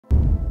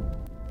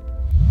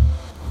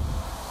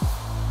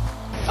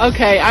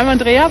Okay, I'm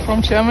Andrea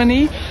from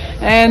Germany,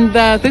 and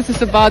this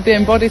is about the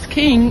embodied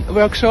skiing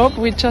workshop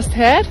we just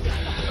had.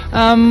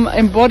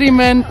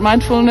 Embodiment,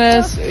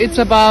 mindfulness, it's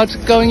about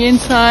going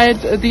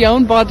inside the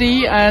own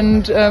body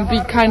and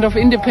be kind of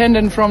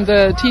independent from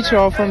the teacher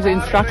or from the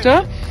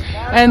instructor.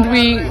 And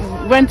we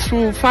went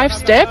through 5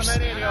 steps.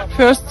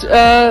 First,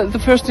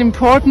 the first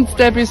important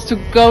step is to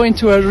go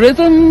into a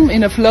rhythm,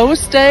 in a flow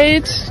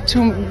state,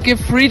 to give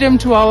freedom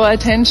to our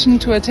attention,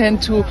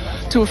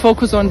 to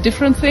focus on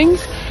different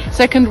things.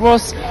 Second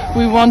was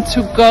we want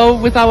to go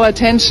with our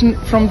attention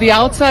from the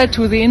outside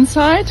to the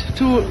inside,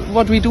 to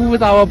what we do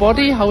with our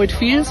body, how it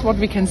feels, what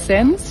we can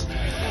sense.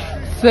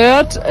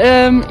 Third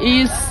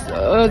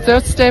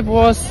step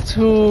was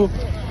to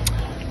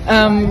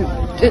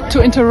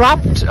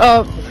interrupt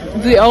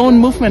the own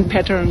movement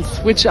patterns,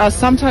 which are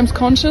sometimes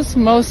conscious,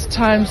 most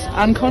times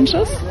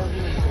unconscious,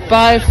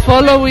 by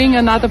following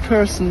another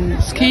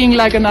person, skiing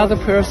like another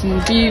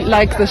person, be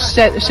like the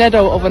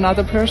shadow of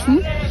another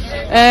person.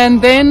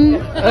 And then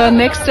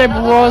next step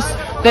was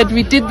that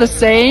we did the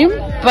same,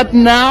 but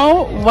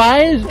now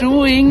while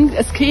doing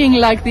skiing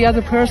like the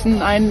other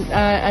person,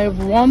 I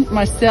want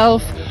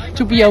myself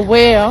to be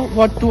aware,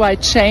 what do I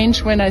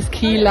change when I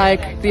ski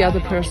like the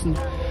other person?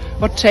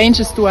 What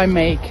changes do I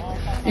make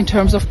in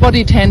terms of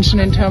body tension,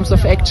 in terms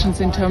of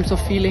actions, in terms of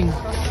feeling?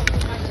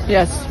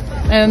 Yes.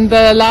 And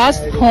the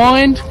last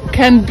point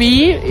can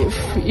be,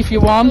 if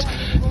you want,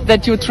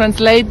 that you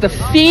translate the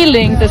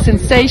feeling, the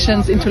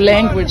sensations into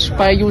language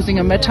by using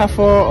a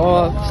metaphor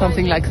or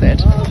something like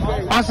that.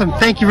 Awesome.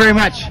 Thank you very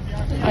much.